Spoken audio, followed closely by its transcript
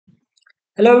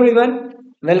Hello everyone,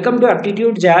 welcome to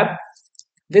Aptitude Jab.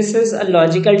 This is a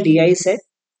logical DI set.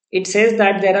 It says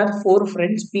that there are four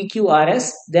friends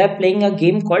PQRS. They are playing a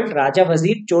game called Raja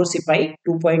Wazir Chor Sipahi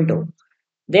 2.0.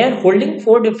 They are holding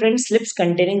four different slips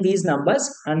containing these numbers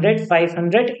 100,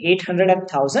 500, 800 and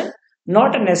 1000,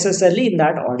 not necessarily in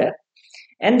that order.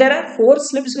 And there are four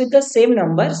slips with the same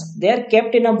numbers. They are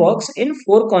kept in a box in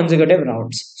four consecutive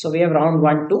rounds. So we have round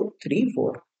 1, 2, 3,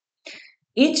 4.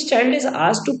 Each child is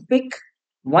asked to pick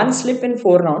one slip in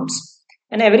four rounds,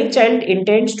 and every child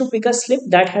intends to pick a slip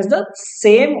that has the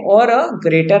same or a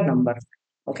greater number,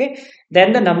 okay,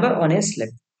 than the number on a slip.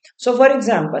 So, for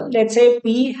example, let's say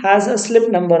P has a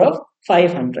slip number of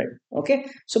 500. Okay,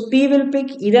 so P will pick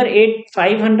either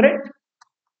 500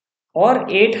 or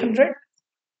 800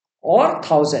 or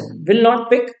 1000. Will not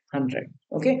pick 100.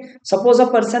 Okay, suppose a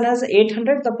person has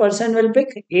 800, the person will pick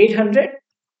 800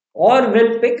 or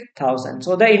will pick 1000.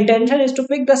 So the intention is to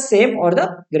pick the same or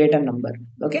the greater number.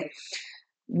 Okay,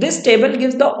 this table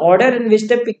gives the order in which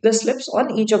they pick the slips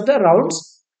on each of the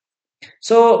rounds.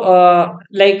 So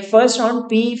like first round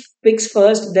P picks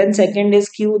first, then second is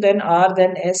Q, then R,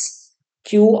 then S,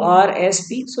 Q, R, S,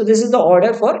 P. So this is the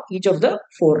order for each of the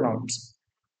four rounds.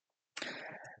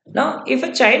 Now, if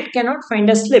a child cannot find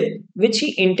a slip which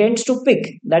he intends to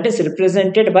pick, that is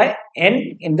represented by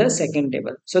n in the second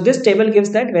table. So, this table gives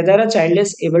that whether a child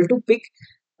is able to pick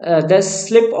the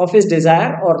slip of his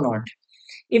desire or not.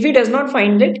 If he does not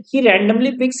find it, he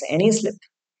randomly picks any slip.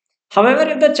 However,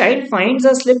 if the child finds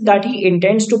a slip that he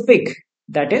intends to pick,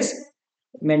 that is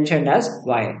mentioned as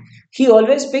Y, he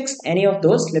always picks any of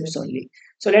those slips only.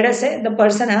 So let us say the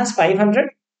person has 500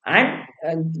 and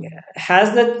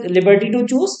has the liberty to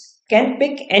choose, can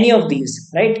pick any of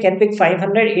these, right? Can pick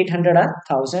 500, 800 or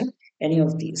 1000, any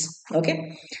of these.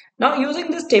 Okay. Now using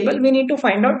this table, we need to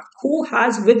find out who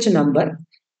has which number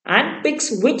and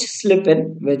picks which slip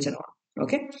in which round.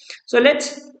 Okay. So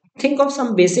let's think of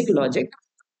some basic logic.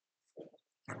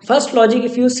 First logic,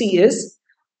 if you see, is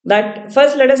that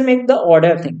first let us make the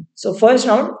order thing. So first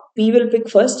round P will pick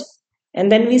first,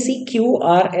 and then we see Q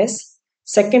R S.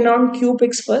 Second round Q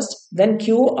picks first, then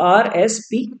Q R S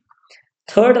P.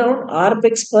 Third round R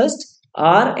picks first,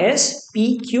 R S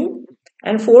P Q,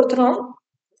 and fourth round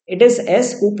it is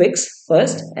S who picks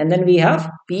first, and then we have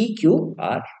P Q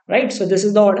R. Right. So this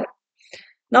is the order.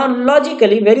 Now,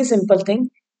 logically, very simple thing.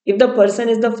 If the person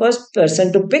is the first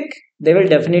person to pick, they will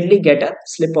definitely get a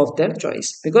slip of their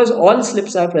choice because all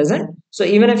slips are present. So,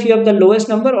 even if you have the lowest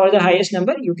number or the highest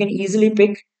number, you can easily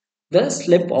pick the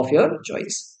slip of your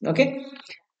choice. Okay.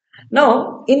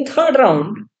 Now, in third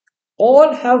round,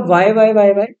 all have Y.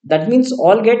 That means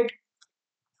all get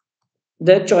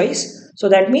their choice. So,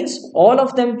 that means all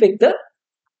of them pick the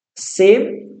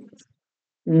same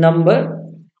number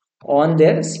on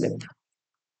their slip.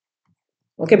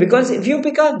 Okay, because if you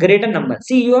pick a greater number,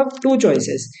 see, you have two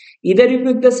choices. Either you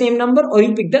pick the same number or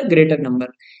you pick the greater number.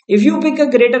 If you pick a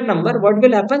greater number, what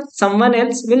will happen? Someone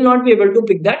else will not be able to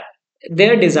pick that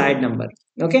their desired number.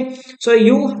 Okay, so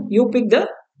you pick the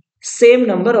same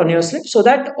number on your slip so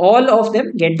that all of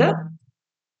them get that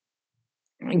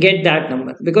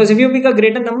number. Because if you pick a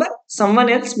greater number, someone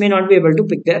else may not be able to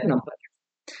pick their number.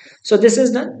 So this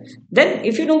is done. Then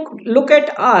if you look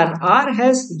at R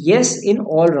has yes in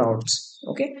all rounds.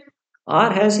 Okay,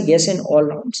 R has yes in all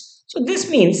rounds. So this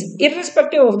means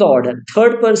irrespective of the order,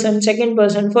 third person, second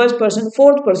person, first person,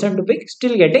 fourth person to pick,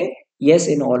 still getting yes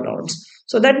in all rounds.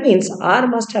 So that means R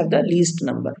must have the least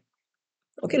number.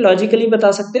 Okay, logically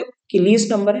बता सकते हो कि least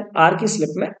number है R की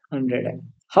slip में 100 है.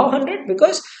 How 100?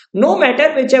 Because no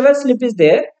matter whichever slip is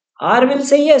there, R will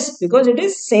say yes because it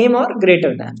is same or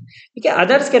greater than. Okay,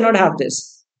 others cannot have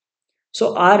this.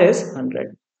 So R is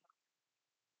 100.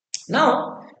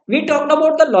 Now, we talked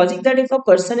about the logic that if a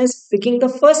person is picking the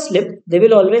first slip, they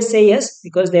will always say yes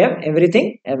because they have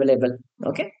everything available.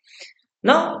 Okay.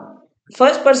 Now,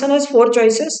 first person has four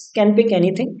choices, can pick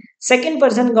anything. Second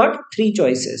person got three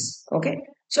choices. Okay.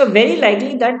 So, very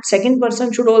likely that second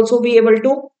person should also be able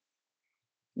to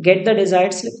get the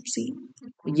desired slip. See,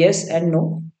 yes and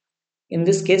no. In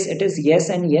this case, it is yes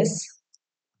and yes.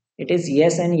 It is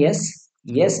yes and yes,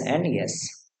 yes and yes.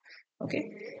 Okay.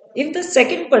 If the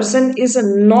second person is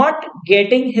not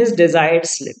getting his desired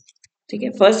slip, ठीक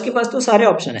है, first के पास तो सारे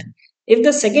option है. If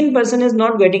the second person is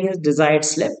not getting his desired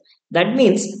slip, that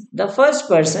means the first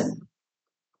person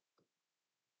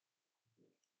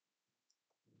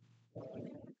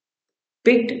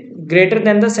picked greater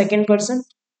than the second person.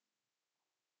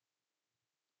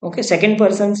 Okay, second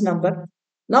person's number.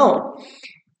 Now,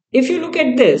 if you look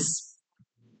at this,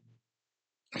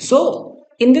 so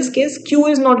in this case, Q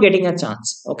is not getting a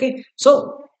chance. Okay,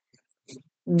 so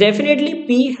definitely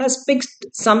P has picked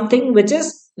something which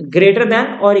is greater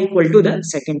than or equal to the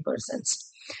second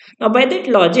person's. Now, by that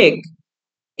logic,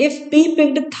 if P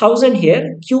picked 1000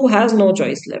 here, Q has no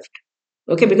choice left.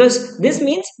 Okay, because this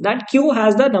means that Q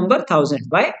has the number 1000.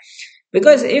 Why?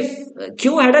 Because if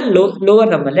Q had a lower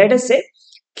number, let us say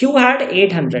Q had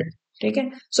 800.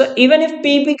 Okay, so even if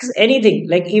P picks anything,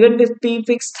 like even if P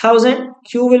picks 1000,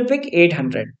 Q will pick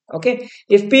 800. Okay,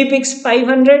 if P picks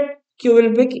 500, Q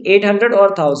will pick 800 or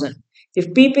 1000.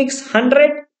 If P picks 100,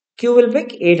 Q will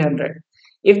pick 800.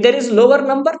 If there is lower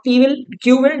number,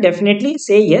 Q will definitely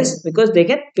say yes because they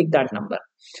can pick that number.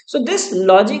 So this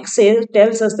logic says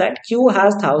tells us that Q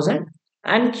has 1000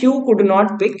 and Q could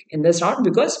not pick in this round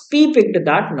because P picked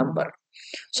that number.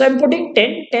 So I'm putting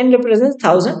 10. 10 represents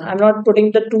 1000. I'm not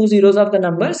putting the two zeros of the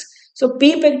numbers. So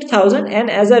P picked 1000 and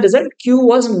as a result Q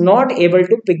was not able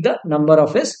to pick the number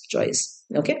of his choice.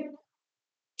 Okay.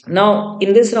 Now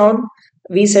in this round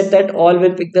we said that all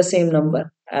will pick the same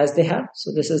number as they have.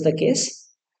 So this is the case.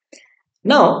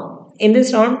 Now in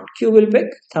this round Q will pick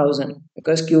 1000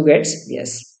 because Q gets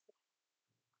yes.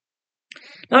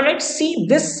 Now let's see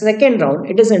this second round.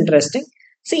 It is interesting.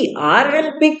 See, R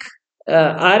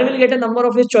will get a number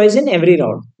of his choice in every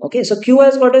round. Okay, so Q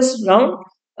has got his round,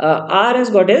 R has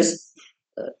got his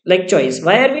like choice.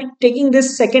 Why are we taking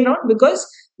this second round? Because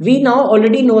we now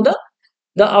already know the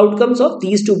outcomes of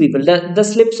these two people, the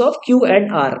slips of Q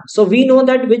and R. So we know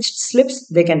that which slips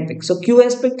they can pick. So Q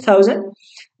has picked 1000.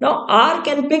 Now R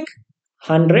can pick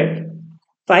 100,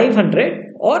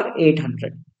 500 or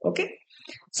 800. Okay.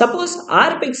 Suppose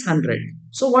R picks 100.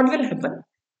 So what will happen?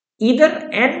 Either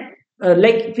N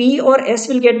like P or S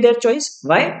will get their choice.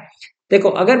 Why? देखो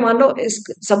अगर मान लो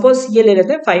suppose ये ले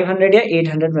लेते हैं 500 या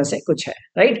 800 में से कुछ है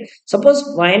राइट सपोज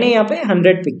Y ने यहाँ पे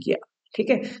 100 पिक किया ठीक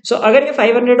है सो अगर ये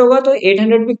 500 होगा तो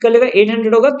 800 पिक कर लेगा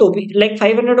 800 होगा तो भी लाइक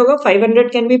 500 होगा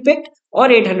 500 कैन बी पिक्ड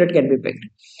और 800 can be picked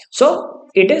so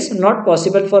it is not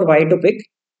possible for Y to pick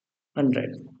 100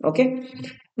 okay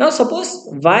now suppose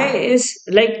y is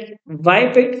like y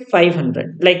picked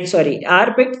 500 like sorry R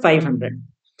picked 500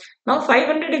 now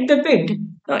 500 if they picked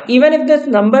now even if this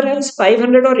number is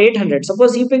 500 or 800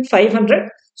 suppose he picked 500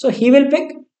 so he will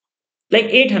pick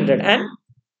like 800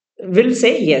 and will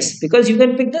say yes because you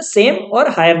can pick the same or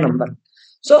higher number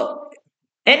so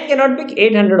n cannot pick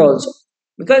 800 also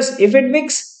because if it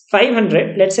picks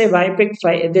 500 let's say y picked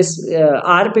this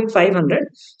R picked 500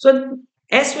 so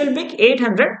S will pick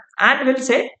 800 and will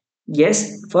say yes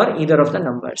for either of the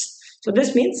numbers. So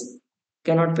this means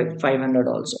cannot pick 500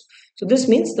 also. So this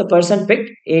means the person picked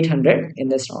 800 in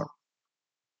this round.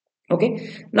 Okay.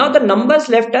 Now the numbers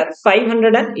left are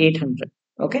 500 and 800.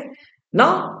 Okay.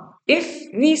 Now if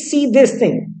we see this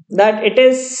thing that it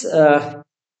is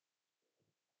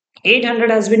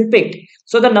 800 has been picked.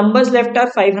 So the numbers left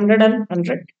are 500 and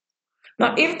 100.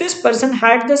 Now, if this person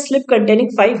had the slip containing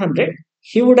 500,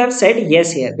 he would have said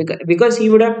yes here because he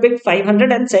would have picked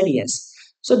 500 and said yes.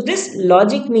 So, this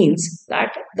logic means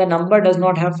that the number does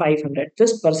not have 500.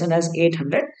 This person has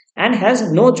 800 and has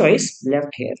no choice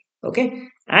left here. Okay.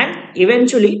 And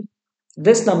eventually,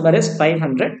 this number is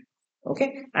 500. Okay.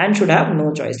 And should have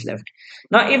no choice left.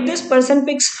 Now, if this person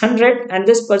picks 100 and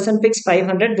this person picks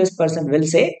 500, this person will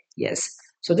say yes.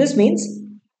 So, this means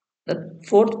the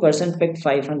fourth person picked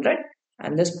 500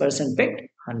 and this person picked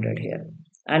 100 here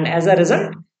and as a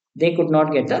result they could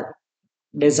not get the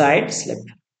desired slip.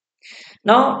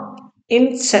 Now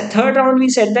in third round we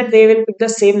said that they will pick the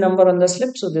same number on the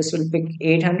slip so this will pick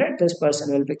 800 this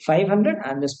person will pick 500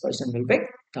 and this person will pick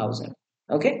 1000.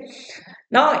 Okay,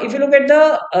 now if you look at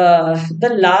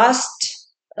the last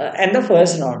and the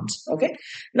first rounds. Okay,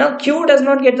 now Q does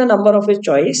not get the number of his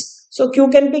choice so Q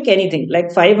can pick anything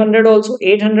like 500 also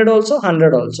 800 also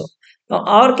 100 also. Now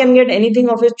R can get anything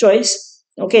of his choice.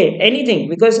 Okay, anything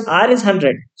because R is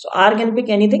 100 so R can pick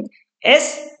anything.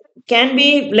 S can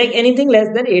be like anything less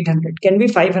than 800 can be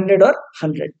 500 or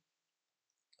 100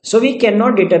 so we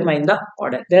cannot determine the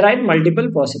order there are multiple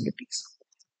possibilities.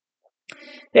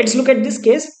 Let's look at this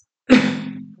case.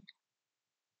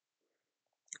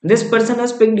 This person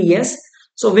has picked yes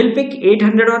so we'll pick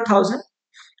 800 or 1000.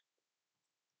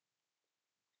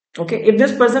 Okay, if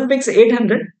this person picks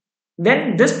 800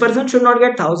 then this person should not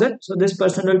get 1000 so this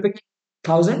person will pick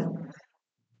 1000.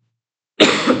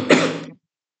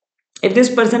 If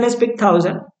this person has picked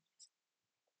 1000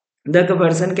 the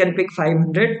person can pick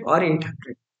 500 or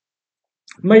 800.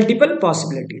 Multiple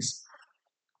possibilities.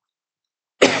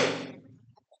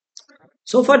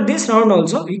 So for this round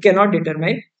also we cannot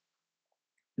determine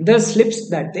the slips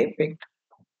that they picked.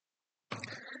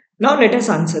 Now let us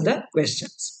answer the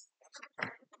questions.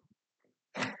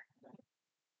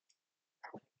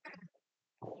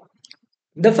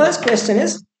 The first question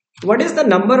is, what is the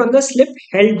number on the slip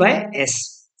held by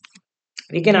S?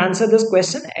 We can answer this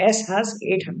question. S has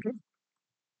 800.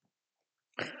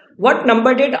 What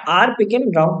number did R pick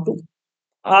in round 2?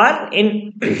 R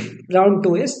in round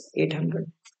 2 is 800.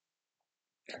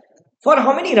 For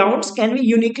how many rounds can we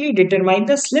uniquely determine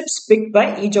the slips picked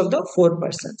by each of the four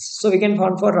persons? So we can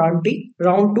find for round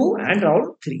 2 and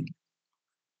round 3.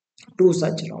 Two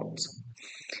such rounds.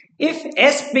 If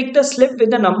S picked the slip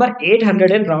with the number 800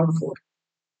 in round 4,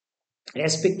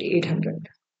 S picked 800.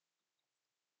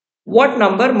 What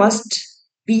number must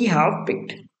P have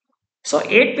picked? So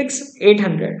 8 picks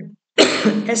 800.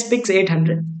 S picks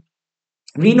 800.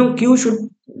 We know Q should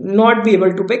not be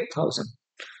able to pick 1000.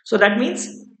 So that means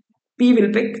P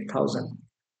will pick 1000.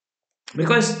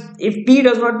 Because if P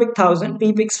does not pick 1000,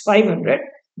 P picks 500,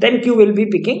 then Q will be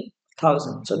picking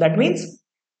 1000. So that means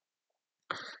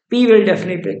P will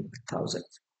definitely pick 1000.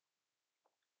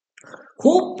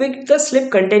 Who picked the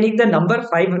slip containing the number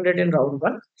 500 in round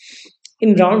 1?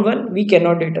 In round 1, we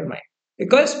cannot determine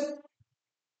because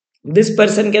this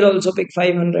person can also pick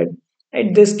 500,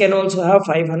 right? This can also have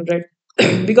 500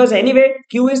 because anyway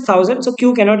Q is 1000, so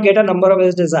Q cannot get a number of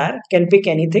his desire, can pick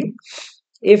anything.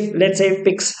 If let's say he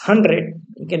picks 100,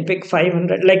 he can pick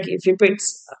 500. Like if he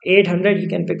picks 800, he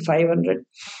can pick 500.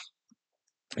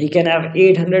 He can have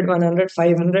 800, 100,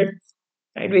 500,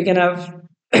 right? We can have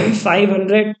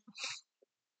 500.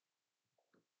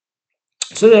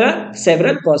 So there are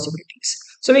several possibilities.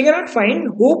 So we cannot find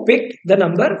who picked the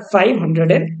number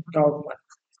 500 in round 1.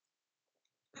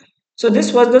 So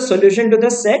this was the solution to the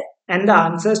set and the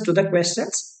answers to the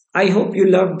questions. I hope you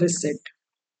loved this set.